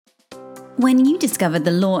When you discovered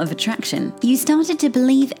the law of attraction, you started to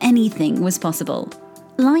believe anything was possible.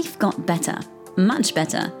 Life got better, much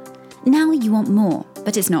better. Now you want more,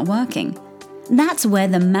 but it's not working. That's where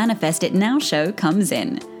the Manifest It Now show comes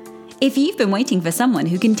in. If you've been waiting for someone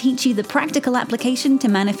who can teach you the practical application to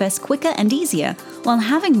manifest quicker and easier while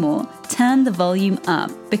having more, turn the volume up,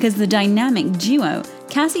 because the dynamic duo,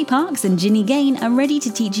 Cassie Parks and Ginny Gain, are ready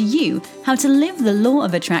to teach you how to live the law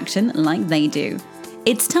of attraction like they do.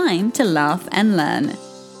 It's time to laugh and learn.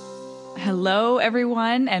 Hello,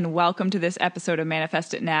 everyone, and welcome to this episode of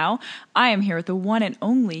Manifest It Now. I am here with the one and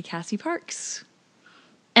only Cassie Parks.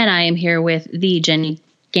 And I am here with the Ginny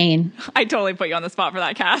Gain. I totally put you on the spot for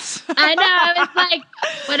that, Cass. I know. I was like,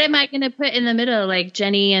 what am I going to put in the middle? Like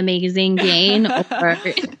Jenny Amazing Gain? Or...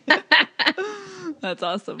 That's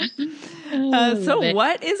awesome. So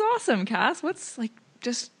what is awesome, Cass? What's like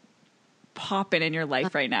just popping in your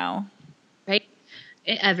life right now? Right?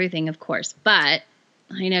 Everything, of course. But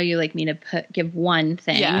I know you like me to give one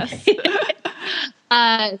thing. Yes.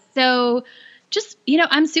 So just,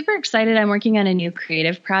 I'm super excited. I'm working on a new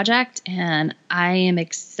creative project and I am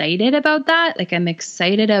excited about that. Like I'm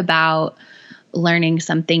excited about learning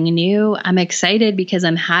something new. I'm excited because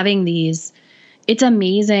I'm having it's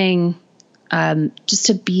amazing. Just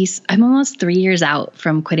to be, I'm almost 3 years out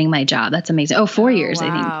from quitting my job. That's amazing. 4 years, I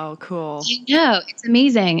think. Wow, cool. It's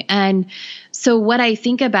amazing. And so what I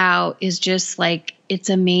think about is just like, it's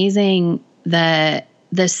amazing the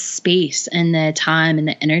space and the time and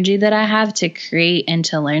the energy that I have to create and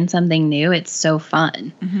to learn something new. It's so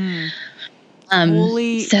fun. Mm-hmm.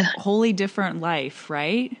 Wholly different life,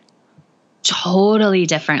 right? Totally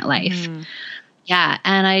different life. Mm. Yeah.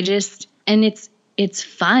 And it's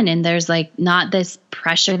fun. And there's like not this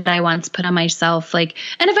pressure that I once put on myself. Like,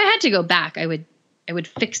 and if I had to go back, I would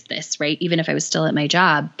fix this, right? Even if I was still at my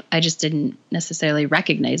job, I just didn't necessarily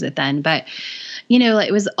recognize it then. But,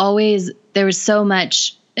 it was always, there was so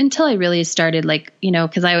much until I really started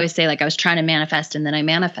because I always say like I was trying to manifest and then I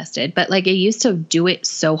manifested, but like I used to do it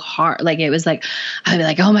so hard. Like it was like, I'd be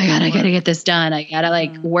like, oh my God, I got to get this done. I got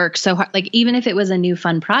to work so hard. Like even if it was a new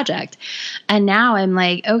fun project. And now I'm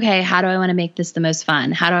like, okay, how do I want to make this the most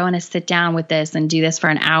fun? How do I want to sit down with this and do this for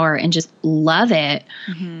an hour and just love it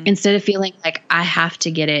instead of feeling like I have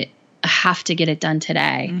to get it done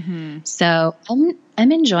today. Mm-hmm. So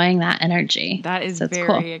I'm enjoying that energy. That is very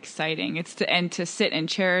cool. Exciting. It's to sit and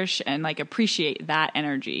cherish and like appreciate that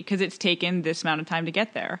energy because it's taken this amount of time to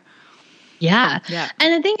get there. Yeah.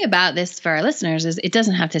 And the thing about this for our listeners is it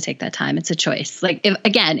doesn't have to take that time. It's a choice. Like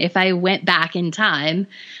if I went back in time,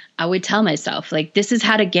 I would tell myself like, this is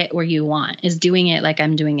how to get where you want, is doing it like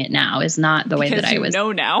I'm doing it now is not the way that I was.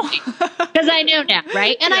 Know now. Because I know now.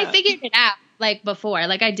 Right. And I figured it out. Like before,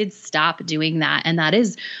 like I did stop doing that. And that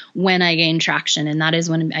is when I gained traction. And that is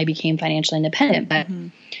when I became financially independent. But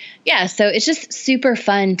yeah, so it's just super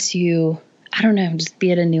fun to, I don't know, just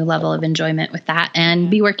be at a new level of enjoyment with that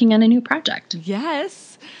and be working on a new project.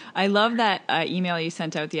 Yes. I love that email you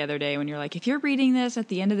sent out the other day when you're like, if you're reading this at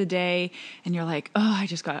the end of the day and you're like, oh, I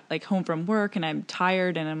just got like home from work and I'm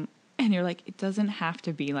tired and you're like, it doesn't have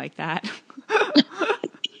to be like that.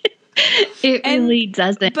 It really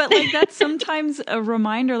doesn't. But like that's sometimes a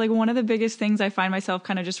reminder, like one of the biggest things I find myself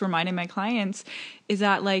kind of just reminding my clients is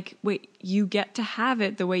that like, wait, you get to have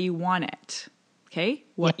it the way you want it. Okay.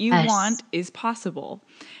 What you want is possible.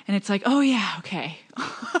 And it's like, oh yeah. Okay.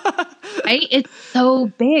 Right. It's so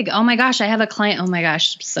big. Oh my gosh. I have a client. Oh my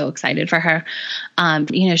gosh. I'm so excited for her.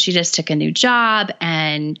 She just took a new job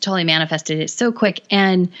and totally manifested it so quick.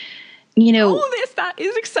 And, that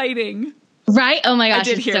is exciting. Right? Oh my gosh. I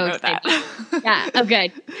did hear about that. Yeah. Oh,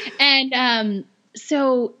 good. And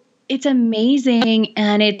so it's amazing.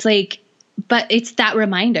 And it's like, but it's that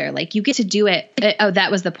reminder, like you get to do it.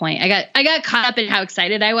 That was the point. I got caught up in how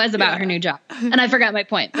excited I was about her new job and I forgot my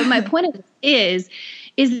point. But my point is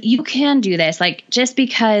you can do this. Like just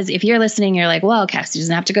because if you're listening, you're like, well, Cassie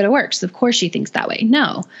doesn't have to go to work. So of course she thinks that way.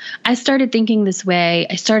 No, I started thinking this way.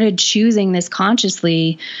 I started choosing this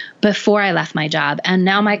consciously before I left my job. And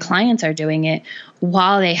now my clients are doing it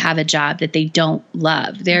while they have a job that they don't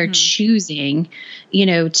love. They're choosing,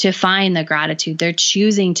 to find the gratitude. They're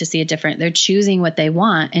choosing to see it different. They're choosing what they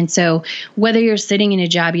want. And so whether you're sitting in a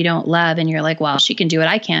job you don't love and you're like, well, she can do it,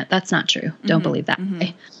 I can't. That's not true. Don't believe that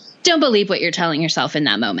way. Don't believe what you're telling yourself in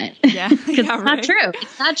that moment. Yeah. It's not true.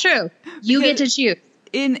 It's not true. You get to choose.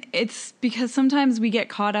 It's because sometimes we get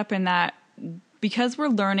caught up in that because we're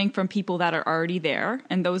learning from people that are already there.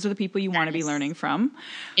 And those are the people you want to be learning from.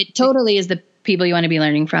 It totally is the people you want to be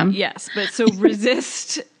learning from. Yes. But so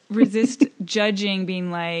resist judging,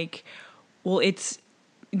 being like, well, it's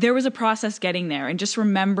there was a process getting there, and just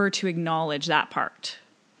remember to acknowledge that part.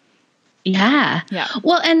 Yeah. Yeah.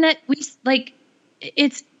 Well, and that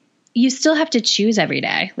you still have to choose every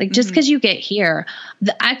day. Like just because you get here,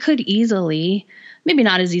 I could easily, maybe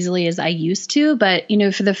not as easily as I used to, but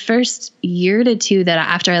for the first year to two that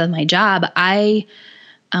after I left my job, I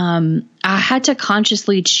had to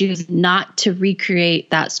consciously choose not to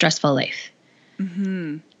recreate that stressful life.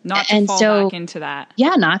 Not to fall back into that.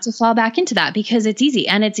 Yeah, not to fall back into that, because it's easy.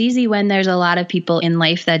 And it's easy when there's a lot of people in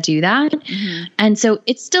life that do that. And so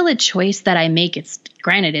it's still a choice that I make.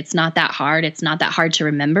 Granted, it's not that hard. It's not that hard to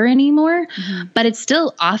remember anymore, but it's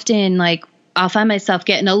still often like I'll find myself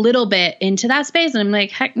getting a little bit into that space and I'm like,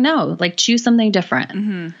 heck no, like choose something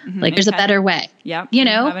different. Like there's a better way. Yeah. You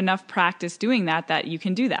have enough practice doing that you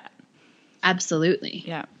can do that. Absolutely.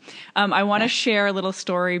 Yeah. I want to share a little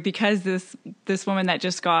story, because this woman that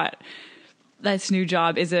just got this new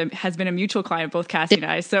job has been a mutual client, both Cassie and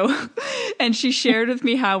I. So, and she shared with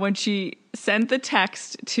me how when she sent the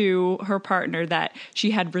text to her partner that she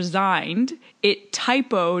had resigned, it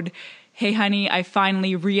typoed, "Hey honey, I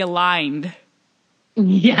finally realigned."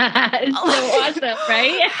 Yes. So awesome,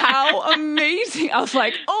 right? How amazing. I was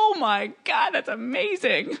like, oh my God, that's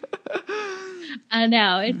amazing. I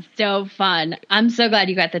know, it's so fun. I'm so glad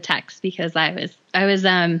you got the text, because I was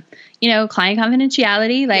client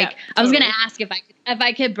confidentiality. Like I was going to ask if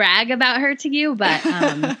I could brag about her to you, but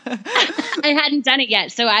I hadn't done it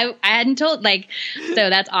yet. So I hadn't told, so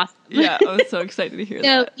that's awesome. Yeah. I was so excited to hear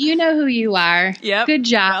that. So you know who you are. Yep. Good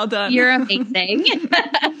job. Well done. You're amazing.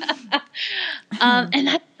 And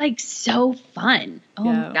that's so fun. Oh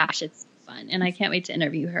my gosh, it's fun. And I can't wait to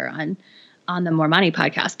interview her on the More Money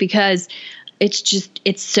podcast, because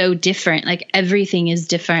it's so different. Like everything is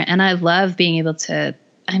different. And I love being able to,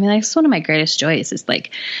 that's one of my greatest joys, is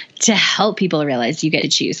like to help people realize you get to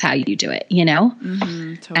choose how you do it,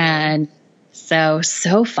 Totally. And so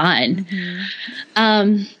fun.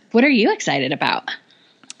 What are you excited about?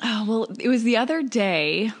 Oh, well, it was the other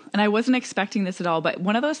day, and I wasn't expecting this at all, but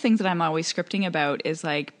one of those things that I'm always scripting about is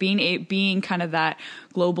like being kind of that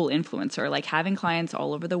global influencer, like having clients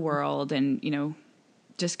all over the world, and,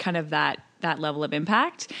 just kind of that level of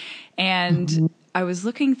impact. And I was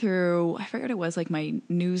looking through, I forget what it was, like my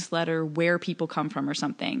newsletter, Where People Come From or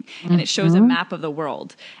something. And it shows a map of the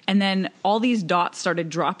world. And then all these dots started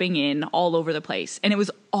dropping in all over the place. And it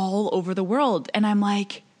was all over the world. And I'm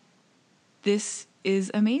like, this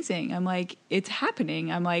is amazing. I'm like, it's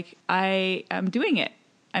happening. I'm like, I'm doing it.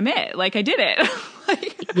 I'm it. Like I did it.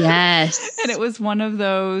 Yes. And it was one of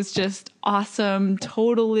those just awesome,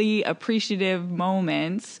 totally appreciative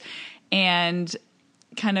moments. And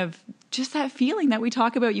kind of just that feeling that we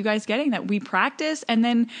talk about, you guys getting, that we practice, and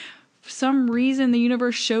then for some reason the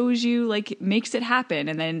universe shows you, like, makes it happen,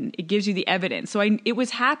 and then it gives you the evidence. So it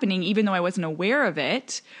was happening even though I wasn't aware of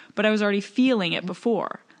it, but I was already feeling it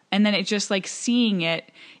before. And then it just like seeing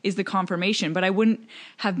it is the confirmation, but I wouldn't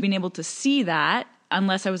have been able to see that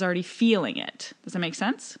unless I was already feeling it. Does that make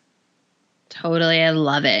sense? Totally. I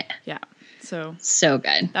love it. Yeah. So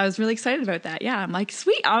good. I was really excited about that. Yeah. I'm like,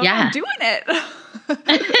 sweet. I'm doing it.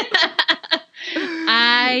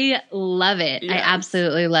 I love it. Yes. I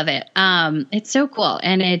absolutely love it. It's so cool.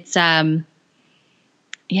 And it's,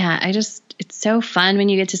 it's so fun when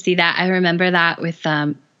you get to see that. I remember that with,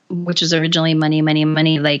 which was originally money.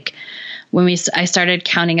 Like when I started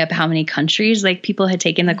counting up how many countries like people had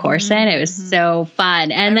taken the course in, it was so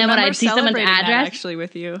fun. And then when I'd see someone's address, actually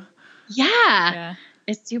with you. Yeah.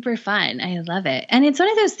 It's super fun. I love it. And it's one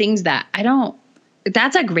of those things that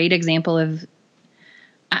that's a great example of,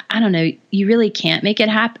 I don't know, you really can't make it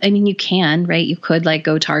happen. I mean, you can, right? You could like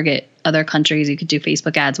go target other countries. You could do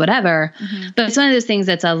Facebook ads, whatever. But it's one of those things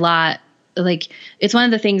that's a lot, like, it's one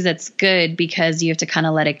of the things that's good because you have to kind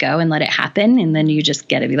of let it go and let it happen. And then you just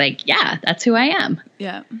get to be like, yeah, that's who I am.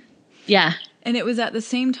 Yeah. Yeah. And it was at the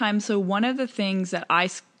same time. So one of the things that I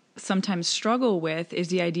sometimes struggle with is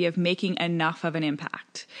the idea of making enough of an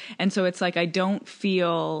impact. And so it's like, I don't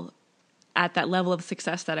feel at that level of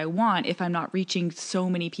success that I want if I'm not reaching so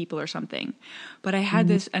many people or something. But I had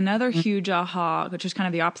this another huge aha, which is kind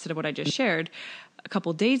of the opposite of what I just shared a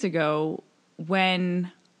couple days ago,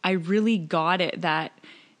 when I really got it that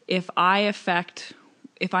if I'm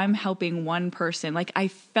helping one person, like I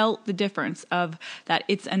felt the difference of that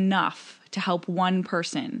it's enough to help one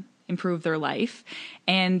person improve their life.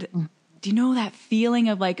 And do you know that feeling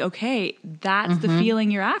of like, okay, that's the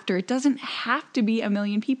feeling you're after. It doesn't have to be 1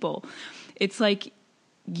 million people. It's like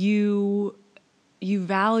you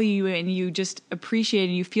value and you just appreciate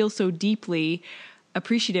and you feel so deeply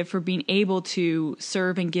appreciative for being able to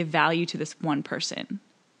serve and give value to this one person.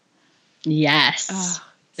 Yes.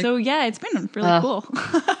 So yeah, it's been really cool.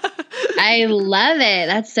 I love it.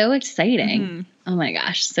 That's so exciting. Oh my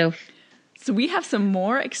gosh. So we have some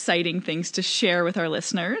more exciting things to share with our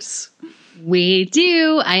listeners. We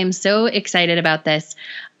do. I am so excited about this.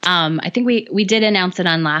 I think we did announce it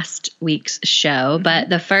on last week's show, but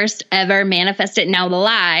the first ever Manifest It Now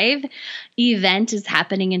Live event is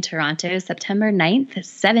happening in Toronto, September 9th,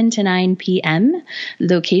 7 to 9 p.m.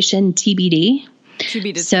 Location TBD. To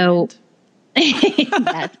be determined. So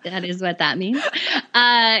that is what that means.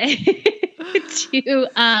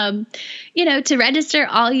 To register,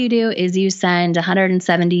 all you do is you send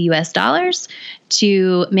 $170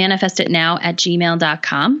 to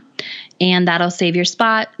manifestitnow@gmail.com. And that'll save your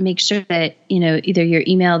spot. Make sure that, either your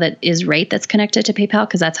email that is right that's connected to PayPal,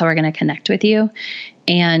 because that's how we're going to connect with you.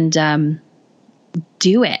 And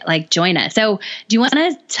do it. Join us. So do you want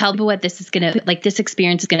to tell people what this is going to, this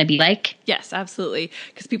experience is going to be like? Yes, absolutely.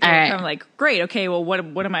 Because people are kind of like, great, okay, well,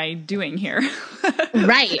 what am I doing here?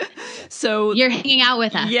 Right. So you're hanging out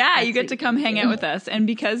with us. Yeah, you get to come hang out with us. And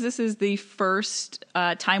because this is the first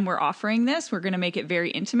time we're offering this, we're going to make it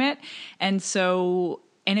very intimate. And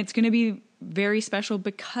it's going to be very special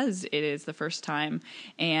because it is the first time.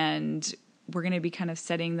 And we're going to be kind of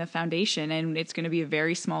setting the foundation, and it's going to be a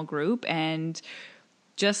very small group. And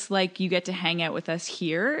just like you get to hang out with us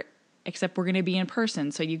here, except we're going to be in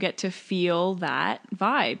person. So you get to feel that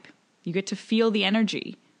vibe. You get to feel the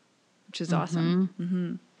energy, which is awesome.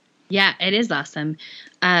 Mm-hmm. Yeah, it is awesome.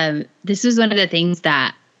 This is one of the things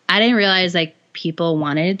that I didn't realize, people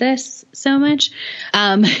wanted this so much.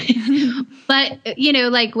 But,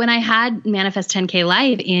 when I had Manifest 10K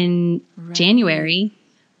Live in January,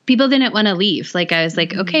 people didn't want to leave. I was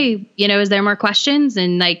like, okay, is there more questions?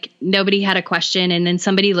 And nobody had a question. And then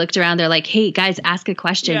somebody looked around, they're like, hey guys, ask a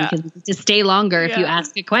question because you just stay longer if you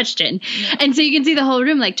ask a question. Yeah. And so you can see the whole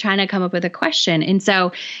room, trying to come up with a question. And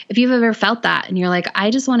so if you've ever felt that and you're like,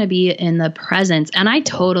 I just want to be in the presence. And I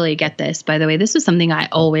totally get this, by the way. This was something I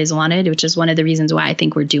always wanted, which is one of the reasons why I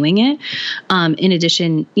think we're doing it. In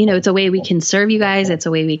addition, it's a way we can serve you guys. It's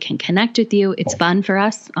a way we can connect with you. It's fun for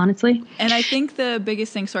us, honestly. And I think the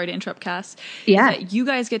biggest thing, sorry to interrupt, Cass, is that you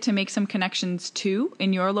guys get to make some connections too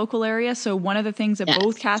in your local area. So one of the things that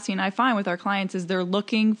both Cassie and I find with our clients is they're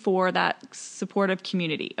looking for that supportive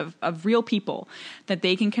community of real people that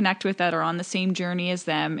they can connect with that are on the same journey as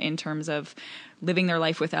them in terms of living their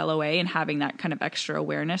life with LOA and having that kind of extra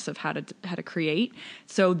awareness of how to create.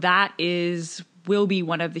 So that will be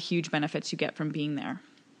one of the huge benefits you get from being there.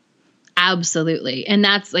 Absolutely. And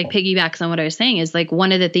that's piggybacks on what I was saying is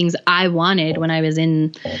one of the things I wanted when I was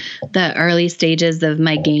in the early stages of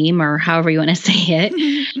my game, or however you want to say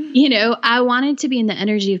it, I wanted to be in the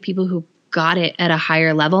energy of people who got it at a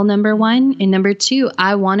higher level, number one. And number two,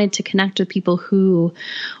 I wanted to connect with people who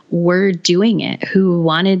were doing it, who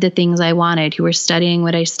wanted the things I wanted, who were studying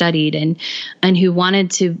what I studied, and who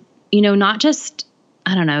wanted to, not just,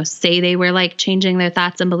 I don't know, say they were changing their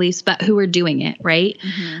thoughts and beliefs, but who were doing it, right?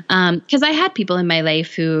 Because I had people in my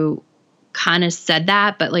life who kind of said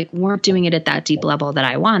that, but weren't doing it at that deep level that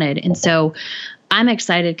I wanted. And so I'm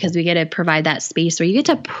excited because we get to provide that space where you get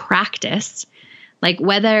to practice,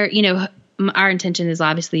 whether, our intention is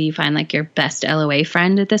obviously you find your best LOA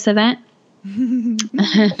friend at this event.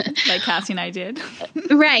 Like Cassie and I did.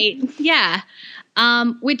 Right. Yeah.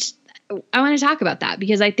 Which I want to talk about that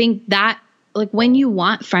because I think that when you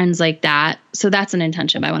want friends like that, so that's an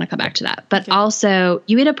intention, but I want to come back to that. But also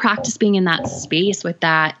you get to practice being in that space with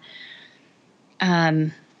that,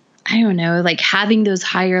 I don't know, having those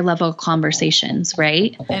higher level conversations,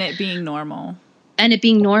 right? And it being normal.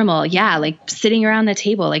 Yeah. Sitting around the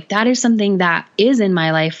table, that is something that is in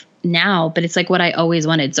my life now, but it's what I always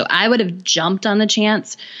wanted. So I would have jumped on the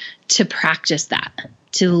chance to practice that,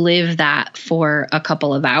 to live that for a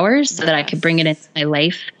couple of hours so that I could bring it into my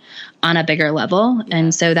life on a bigger level. Yes.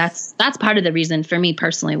 And so that's part of the reason for me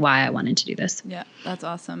personally why I wanted to do this. Yeah, that's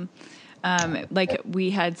awesome.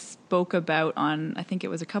 We had spoke about on, I think it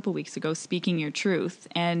was a couple weeks ago, speaking your truth.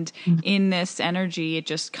 And in this energy, it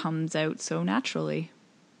just comes out so naturally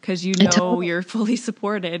because you're fully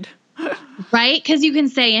supported. Right? Because you can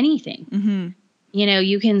say anything. Mm-hmm.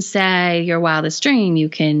 You can say your wildest dream. You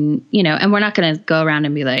can, and we're not going to go around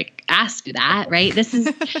and be ask you that, right? This is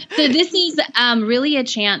really a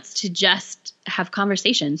chance to just have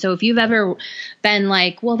conversation. So if you've ever been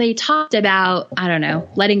well, they talked about, I don't know,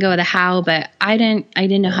 letting go of the how, but I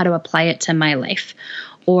didn't know how to apply it to my life,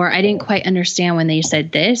 or I didn't quite understand when they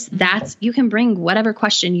said this, you can bring whatever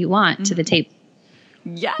question you want to the table.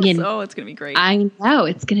 Yes. You know, Oh, it's going to be great. I know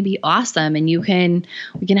it's going to be awesome. And we can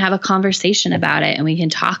have a conversation about it, and we can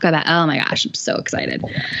talk about, oh my gosh, I'm so excited.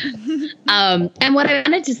 And what I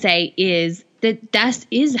wanted to say is that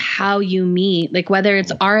is how you meet, like whether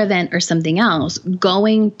it's our event or something else,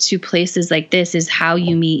 going to places like this is how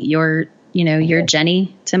you meet your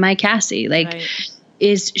Jenny to my Cassie, like right.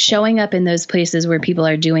 is showing up in those places where people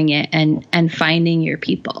are doing it and finding your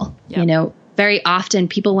people. Yep. Very often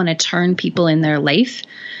people want to turn people in their life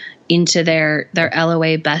into their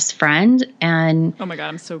LOA best friend. And oh my God,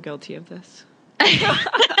 I'm so guilty of this.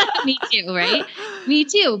 Me too, right? Me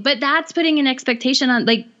too. But that's putting an expectation on,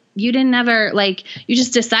 like, you didn't ever, like, you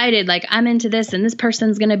just decided, like, I'm into this and this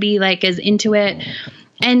person's going to be like as into it.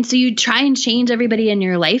 And so you try and change everybody in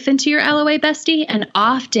your life into your LOA bestie. And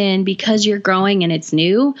often because you're growing and it's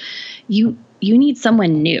new, you need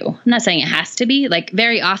someone new. I'm not saying it has to be, like,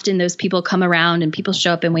 very often those people come around and people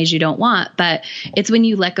show up in ways you don't want, but it's when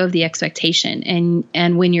you let go of the expectation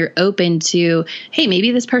and when you're open to, hey,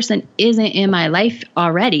 maybe this person isn't in my life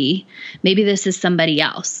already. Maybe this is somebody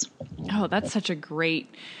else. Oh, that's such a great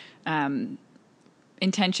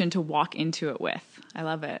intention to walk into it with. I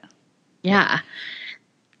love it. Yeah.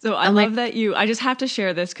 So I love that I just have to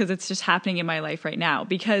share this because it's just happening in my life right now,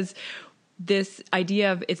 because this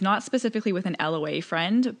idea of, it's not specifically with an LOA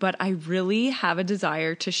friend, but I really have a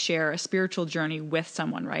desire to share a spiritual journey with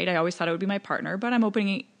someone, right? I always thought it would be my partner, but I'm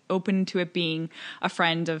open to it being a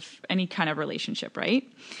friend of any kind of relationship, right?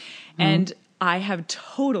 Mm-hmm. And I have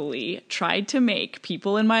totally tried to make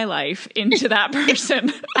people in my life into that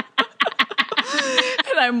person.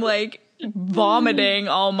 And I'm like vomiting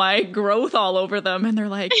all my growth all over them. And they're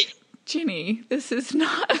like, Ginny, this is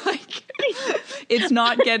not like, it's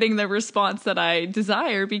not getting the response that I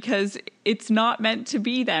desire because it's not meant to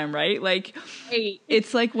be them, right? Like,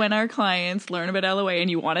 it's like when our clients learn about LOA and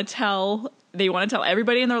they want to tell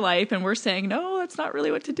everybody in their life, and we're saying, no, that's not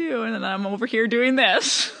really what to do. And then I'm over here doing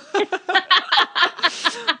this.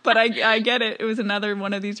 But I get it. It was another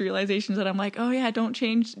one of these realizations that I'm like, oh yeah, don't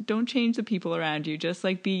change the people around you. Just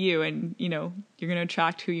like be you, and you're going to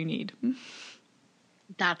attract who you need.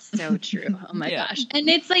 That's so true. Oh my gosh. And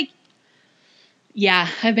it's like, yeah,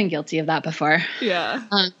 I've been guilty of that before. Yeah.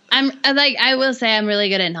 I will say I'm really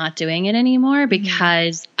good at not doing it anymore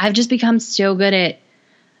because I've just become so good at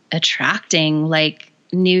attracting like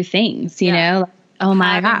new things, you know? Like, oh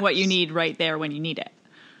my God. What you need right there when you need it.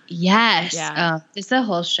 Yes. Yeah. It's a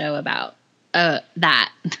whole show about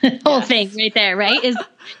that whole thing right there, right? And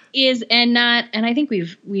I think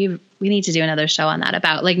we need to do another show on that,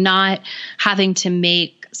 about like not having to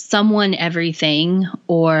make someone everything,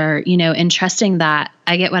 or, and trusting that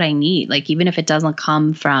I get what I need. Like, even if it doesn't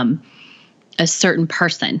come from a certain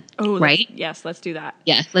person, right? Yes. Let's do that.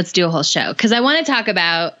 Yeah. Let's do a whole show. 'Cause I want to talk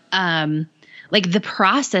about, like the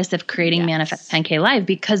process of creating Manifest 10K Live,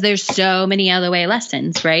 because there's so many LOA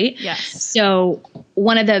lessons, right? Yes. So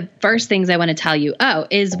one of the first things I want to tell you,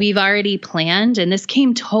 is we've already planned, and this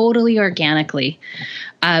came totally organically,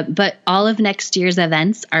 but all of next year's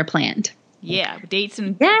events are planned. Yeah. Dates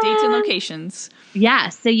and locations. Yeah.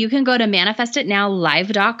 So you can go to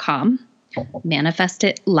manifestitnowlive.com,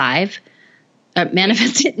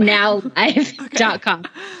 manifestitnowlive.com.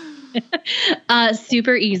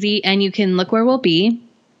 Super easy. And you can look where we'll be.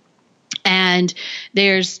 And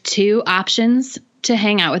there's 2 options to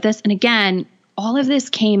hang out with us. And again, all of this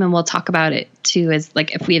came, and we'll talk about it too, as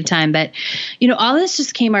like, if we have time, but all this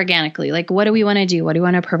just came organically. Like, what do we want to do? What do we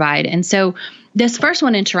want to provide? And so this first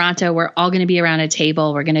one in Toronto, we're all going to be around a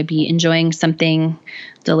table. We're going to be enjoying something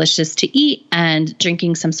delicious to eat and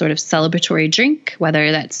drinking some sort of celebratory drink,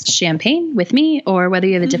 whether that's champagne with me or whether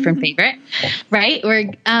you have a different favorite, right?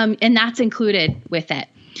 And that's included with it.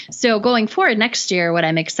 So going forward next year, what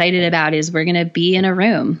I'm excited about is we're going to be in a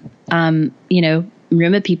room,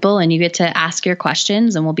 room of people, and you get to ask your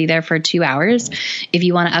questions, and we'll be there for 2 hours. If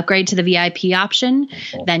you want to upgrade to the VIP option,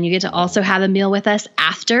 then you get to also have a meal with us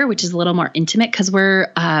after, which is a little more intimate because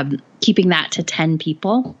we're keeping that to 10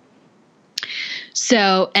 people.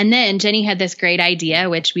 So, and then Jenny had this great idea,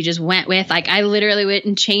 which we just went with. Like, I literally went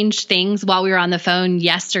and changed things while we were on the phone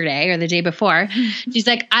yesterday or the day before. She's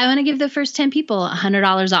like, I want to give the first 10 people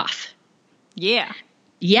 $100 off. Yeah.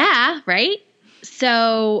 Yeah. Right.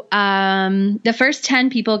 So, the first 10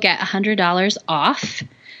 people get $100 off,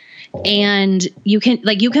 and you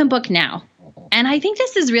can book now. And I think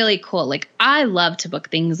this is really cool. Like, I love to book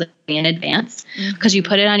things in advance because you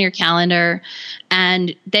put it on your calendar,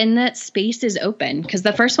 and then that space is open, because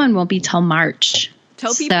the first one won't be till March.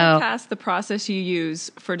 Tell people past the process you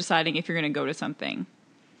use for deciding if you're going to go to something.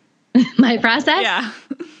 My process? Yeah.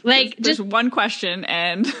 Like, there's one question,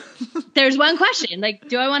 and there's one question. Like,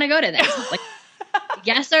 do I want to go to this? Like,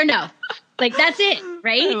 yes or no? Like, that's it,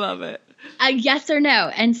 right? I love it. Yes or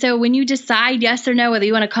no. And so when you decide yes or no, whether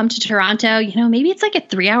you want to come to Toronto, maybe it's like a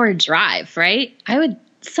 3-hour drive, right?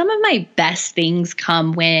 Some of my best things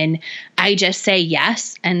come when I just say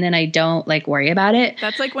yes and then I don't like worry about it.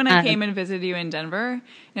 That's like when I came and visited you in Denver and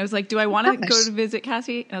I was like, do I want to go to visit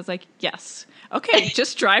Cassie? And I was like, yes. Okay,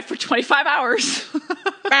 just drive for 25 hours.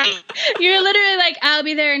 Right. You're literally like, I'll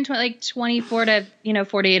be there in 24 to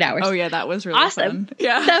 48 hours. Oh yeah, that was really awesome. Fun.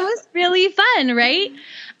 Yeah. That was really fun, right?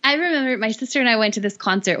 I remember my sister and I went to this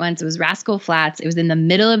concert once. It was Rascal Flatts. It was in the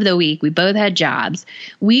middle of the week. We both had jobs.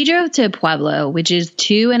 We drove to Pueblo, which is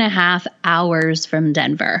 2.5 hours from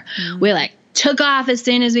Denver. We took off as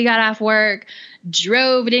soon as we got off work,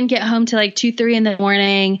 drove, didn't get home till 2, 3 in the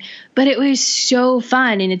morning, but it was so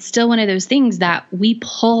fun. And it's still one of those things that we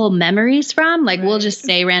pull memories from. Like, we'll just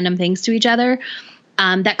say random things to each other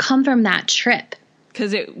that come from that trip.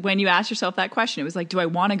 Because when you ask yourself that question, it was like, do I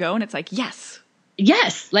want to go? And it's like, yes.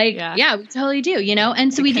 Yes. Yeah, we totally do,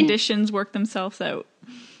 And so conditions work themselves out.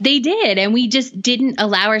 They did. And we just didn't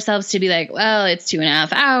allow ourselves to be like, well, it's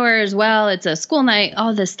 2.5 hours. Well, it's a school night,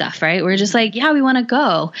 all this stuff, right? We're just like, yeah, we want to go.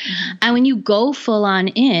 Mm-hmm. And when you go full on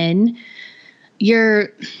in,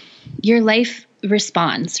 your life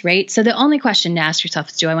responds, right? So the only question to ask yourself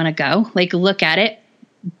is, do I want to go? Look at it,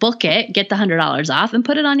 book it, get the $100 off and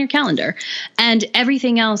put it on your calendar. And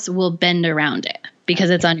everything else will bend around it because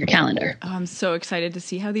it's on your calendar. Oh, I'm so excited to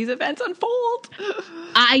see how these events unfold.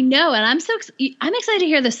 I know. And I'm excited to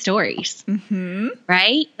hear the stories,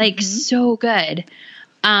 right? So good.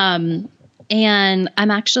 And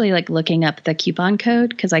I'm actually looking up the coupon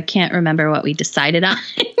code because I can't remember what we decided on.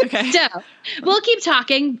 Okay. So we'll keep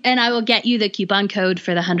talking and I will get you the coupon code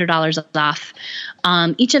for the $100 off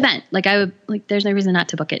each event. There's no reason not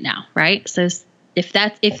to book it now, right? So if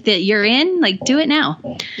you're in, do it now.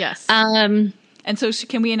 Yes. And so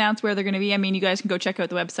can we announce where they're going to be? I mean, you guys can go check out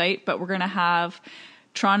the website, but we're going to have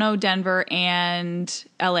Toronto, Denver, and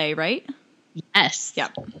LA, right? Yes.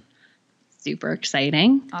 Yep. Super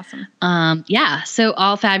exciting. Awesome. Yeah. So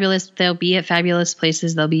all fabulous. They'll be at fabulous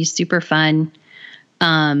places. They'll be super fun.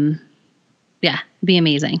 Yeah, be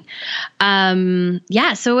amazing.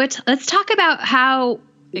 Yeah. So let's talk about how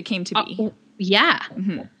it came to be. Yeah.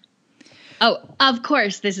 Mm-hmm. Oh, of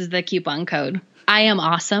course. This is the coupon code. I am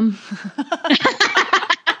awesome.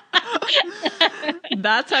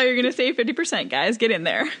 That's how you're going to save 50%, guys. Get in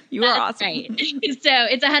there. You are awesome. Right. So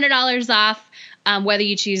it's $100 off, whether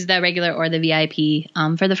you choose the regular or the VIP,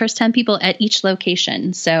 for the first 10 people at each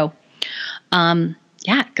location. So,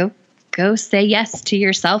 yeah, go say yes to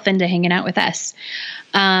yourself and to hanging out with us.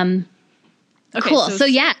 Okay, cool. So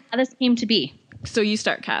yeah, how this came to be. So you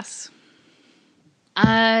start, Cass.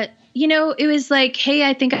 It was like, hey,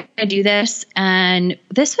 I think I do this. And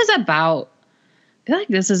this was I feel like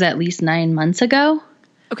this was at least 9 months ago.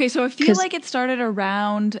 Okay, so I feel like it started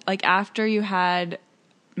around, after you had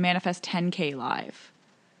Manifest 10K live.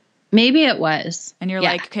 Maybe it was. And you're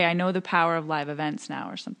like, okay, I know the power of live events now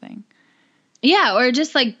or something. Yeah, or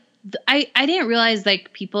just I didn't realize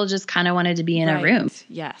people just kind of wanted to be in a room.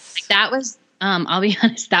 Yes. That was, I'll be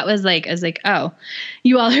honest, that was I was like, oh,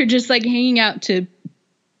 you all are just hanging out to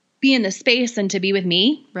be in the space and to be with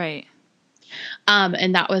me. Right.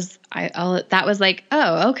 And that was, that was like,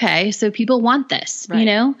 oh, okay. So people want this, right.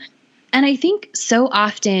 And I think so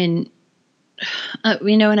often,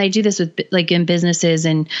 and I do this with in businesses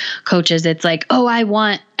and coaches, it's like, oh, I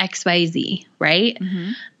want XYZ, right?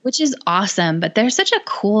 Mm-hmm. Which is awesome. But there's such a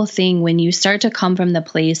cool thing when you start to come from the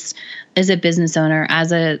place as a business owner,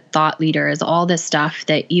 as a thought leader, as all this stuff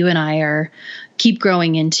that you and I keep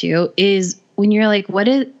growing into, is when you're like, what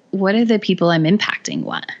are the people I'm impacting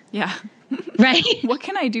want? Yeah. Right. What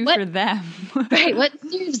can I do for them? Right. What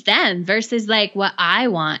serves them versus what I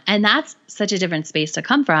want. And that's such a different space to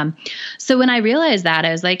come from. So when I realized that,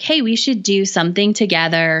 I was like, hey, we should do something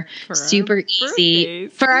together, super easy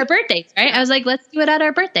for our birthdays. Right. I was like, let's do it at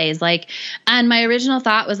our birthdays. And my original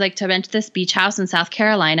thought was to rent this beach house in South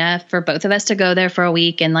Carolina for both of us to go there for a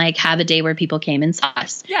week and have a day where people came and saw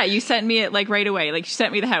us. Yeah. You sent me it right away. You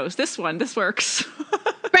sent me the house. This works.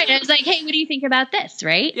 Right. I was like, hey, what do you think about this?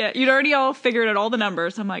 Right. Yeah. You'd already all figured out all the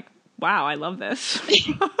numbers. I'm like, wow, I love this.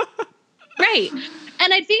 Right.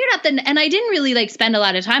 And I figured out and I didn't really spend a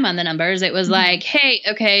lot of time on the numbers. It was hey,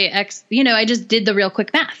 okay, X, I just did the real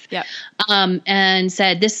quick math. Yeah. And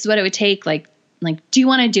said, this is what it would take. Do you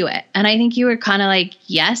want to do it? And I think you were kind of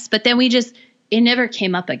yes, but then it never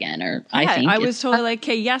came up again. Or yeah, I was totally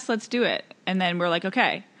hey, yes, let's do it. And then we're like,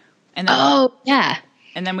 okay. And then, oh yeah.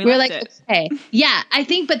 And then we were left like, it. okay. Yeah, I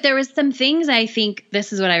think, but there was some things, I think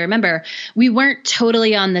this is what I remember. We weren't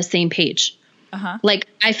totally on the same page. Like,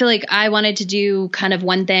 I feel like I wanted to do kind of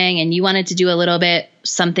one thing and you wanted to do a little bit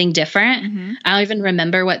something different. I don't even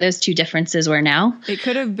remember what those two differences were now. It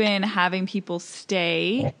could have been having people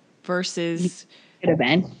stay versus. Could have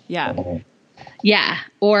been. Yeah. Yeah.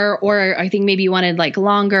 Or I think maybe you wanted like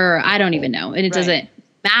longer. I don't even know. And it doesn't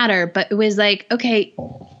matter. But it was like, okay,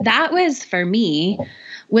 that was for me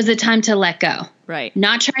was a time to let go. Right.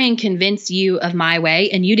 Not try and convince you of my way.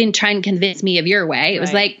 And you didn't try and convince me of your way. It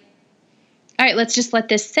was like, all right, let's just let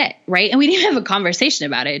this sit. Right. And we didn't have a conversation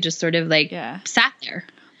about it. It just sort of like sat there.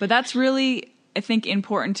 But that's really, I think,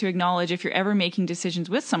 important to acknowledge if you're ever making decisions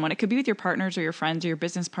with someone. It could be with your partners or your friends or your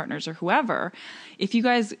business partners or whoever. If you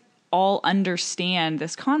guys all understand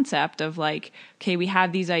this concept of like, okay, we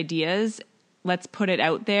have these ideas, let's put it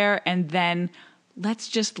out there and then let's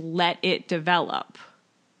just let it develop,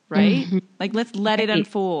 right? Like, let's let it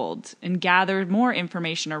unfold and gather more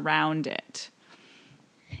information around it.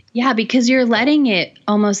 Yeah, because you're letting it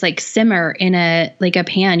almost like simmer in a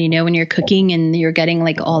pan, when you're cooking and you're getting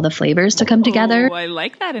like all the flavors to come together. Oh, I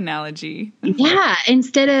like that analogy. Yeah,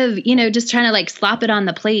 instead of, just trying to like slop it on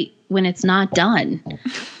the plate when it's not done.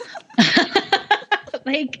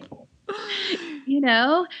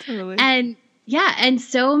 Totally. And yeah, and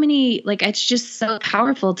so many, like, it's just so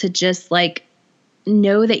powerful to just like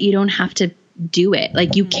know that you don't have to do it.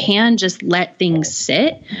 Like, you can just let things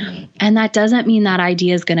sit, and that doesn't mean that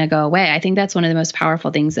idea is going to go away. I think that's one of the most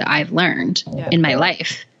powerful things that I've learned in my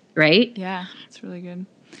life. Right? Yeah, it's really good.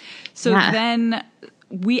 So then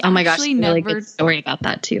we oh my gosh, actually really never good story about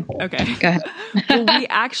that too. Okay, go ahead. Well, we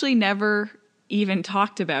actually never even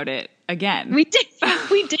talked about it again. We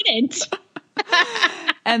didn't.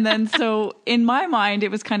 And then, so in my mind,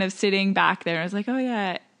 it was kind of sitting back there. I was like, oh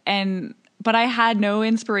yeah. But I had no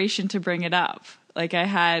inspiration to bring it up. Like,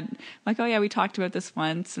 oh yeah, we talked about this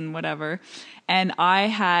once and whatever. And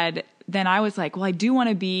then I was like, well, I do want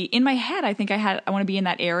to be in my head. I think I want to be in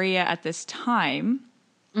that area at this time.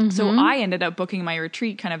 So I ended up booking my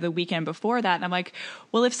retreat kind of the weekend before that. And I'm like,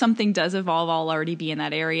 well, if something does evolve, I'll already be in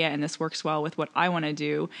that area and this works well with what I want to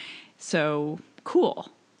do. So cool.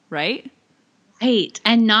 Right? Right.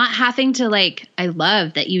 And not having to I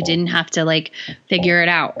love that you didn't have to figure it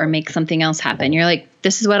out or make something else happen. You're like,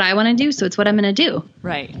 this is what I want to do. So it's what I'm going to do.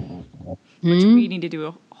 Right. Which we need to do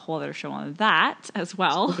a whole other show on that as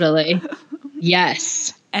well. Totally.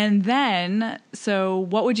 Yes. And then, so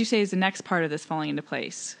what would you say is the next part of this falling into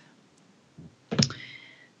place?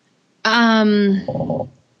 I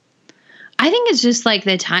think it's just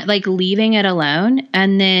the time, leaving it alone.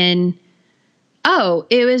 And then,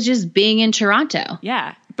 it was just being in Toronto.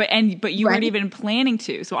 Yeah. But you weren't even planning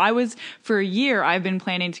to. So for a year, I've been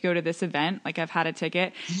planning to go to this event. I've had a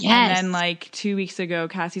ticket. Yes. And then 2 weeks ago,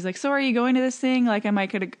 Cassie's like, so are you going to this thing? I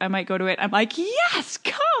might go to it. I'm like, yes,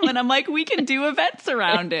 come. And I'm like, we can do events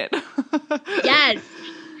around it. Yes.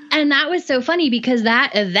 And that was so funny because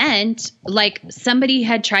that event, somebody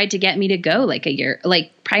had tried to get me to go a year,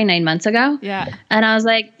 probably 9 months ago. Yeah. And I was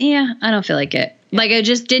like, yeah, I don't feel like it. Yeah. I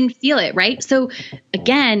just didn't feel it. Right. So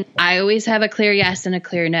again, I always have a clear yes and a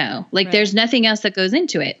clear no. There's nothing else that goes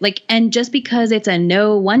into it. And just because it's a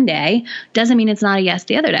no one day doesn't mean it's not a yes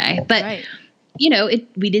the other day. But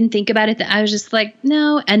we didn't think about it. I was just like,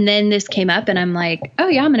 no. And then this came up and I'm like, oh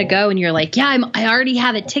yeah, I'm going to go. And you're like, yeah, I already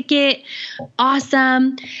have a ticket.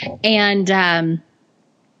 Awesome. And,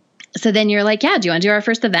 so then you're like, yeah, do you want to do our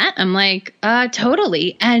first event? I'm like,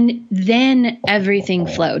 totally. And then everything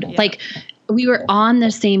flowed. Yeah. We were on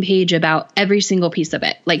the same page about every single piece of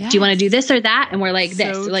it. Yes. Do you want to do this or that? And we're like,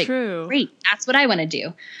 this. So true. Great. That's what I want to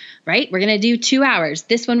do. Right? We're going to do 2 hours.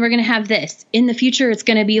 This one, we're going to have this. In the future, it's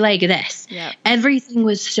going to be like this. Yeah. Everything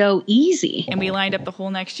was so easy. And we lined up the whole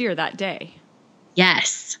next year that day.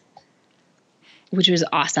 Yes. Which was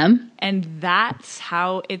awesome. And that's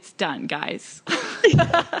how it's done, guys.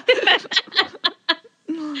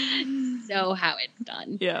 So how it's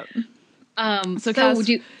done. Yeah. So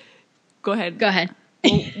Cass, go ahead. Go ahead.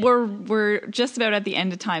 Well, we're just about at the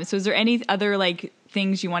end of time. So is there any other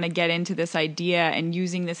things you want to get into this idea and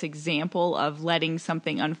using this example of letting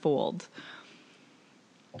something unfold?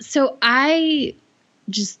 So I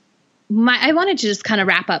wanted to just kind of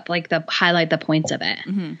wrap up highlight the points of it.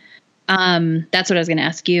 Mm-hmm. That's what I was going to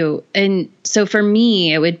ask you. And so for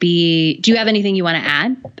me, it would be, do you have anything you want to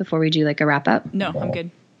add before we do a wrap up? No, I'm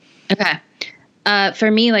good. Okay. For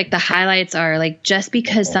me, the highlights are just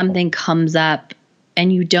because something comes up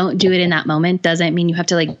and you don't do it in that moment doesn't mean you have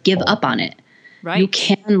to give up on it. Right. You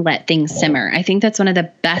can let things simmer. I think that's one of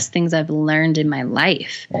the best things I've learned in my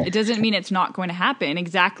life. It doesn't mean it's not going to happen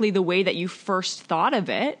exactly the way that you first thought of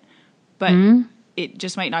it, but it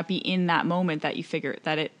just might not be in that moment that you figure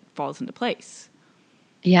that it falls into place.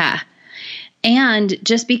 Yeah. And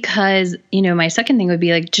just because, my second thing would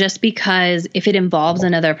be like, just because if it involves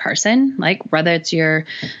another person, like whether it's your,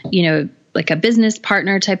 like a business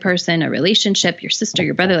partner type person, a relationship, your sister,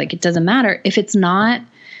 your brother, like it doesn't matter. If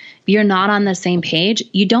you're not on the same page,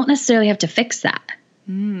 you don't necessarily have to fix that.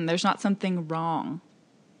 There's not something wrong.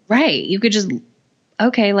 Right. You could just,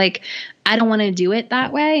 okay, like, I don't want to do it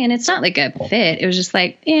that way. And it's not like a fit. It was just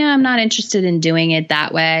like, yeah, I'm not interested in doing it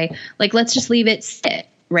that way. Like, let's just leave it sit.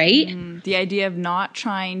 Right? The idea of not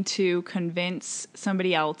trying to convince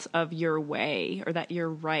somebody else of your way or that you're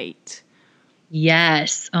right.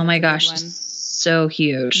 Yes. Oh my gosh. So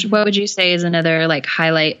huge. What would you say is another like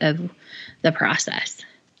highlight of the process?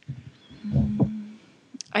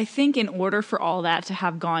 I think in order for all that to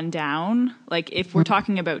have gone down, like if we're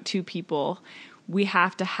talking about two people, we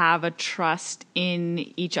have to have a trust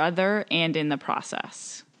in each other and in the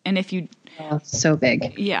process. And if you... Oh, so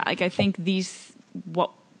big. Yeah. Like I think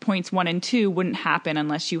points 1 and 2 wouldn't happen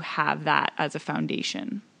unless you have that as a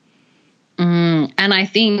foundation. And I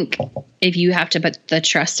think if you have to put the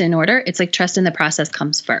trust in order, it's like trust in the process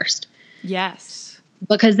comes first. Yes.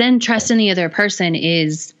 Because then trust in the other person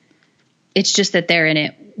it's just that they're in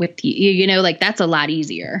it with you, like that's a lot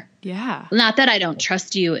easier. Yeah. Not that I don't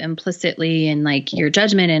trust you implicitly and like your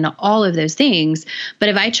judgment and all of those things, but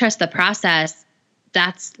if I trust the process,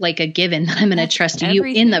 that's like a given that I'm going to trust you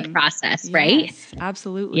in the process, right? Yes,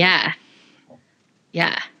 absolutely. Yeah.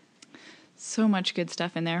 Yeah. So much good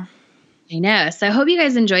stuff in there. I know. So I hope you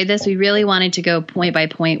guys enjoyed this. We really wanted to go point by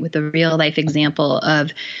point with a real life example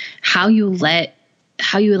of how you let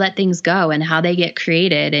things go and how they get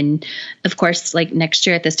created. And of course, like next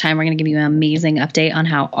year at this time, we're going to give you an amazing update on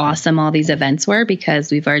how awesome all these events were because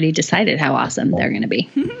we've already decided how awesome they're going to be.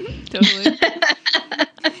 Totally.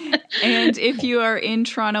 And if you are in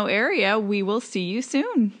Toronto area, we will see you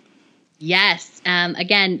soon. Yes.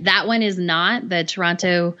 Again, that one is not the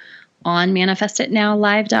Toronto on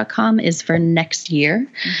manifestitnowlive.com is for next year.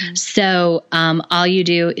 So all you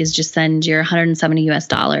do is just send your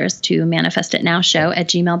 $170 to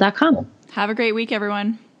manifestitnowshow@gmail.com. Have a great week,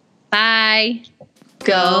 everyone. Bye.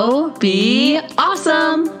 Go be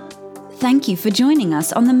awesome. Thank you for joining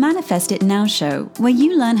us on the Manifest It Now show, where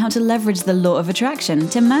you learn how to leverage the law of attraction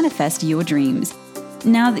to manifest your dreams.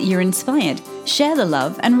 Now that you're inspired, share the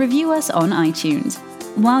love and review us on iTunes.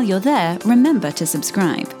 While you're there, remember to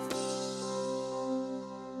subscribe.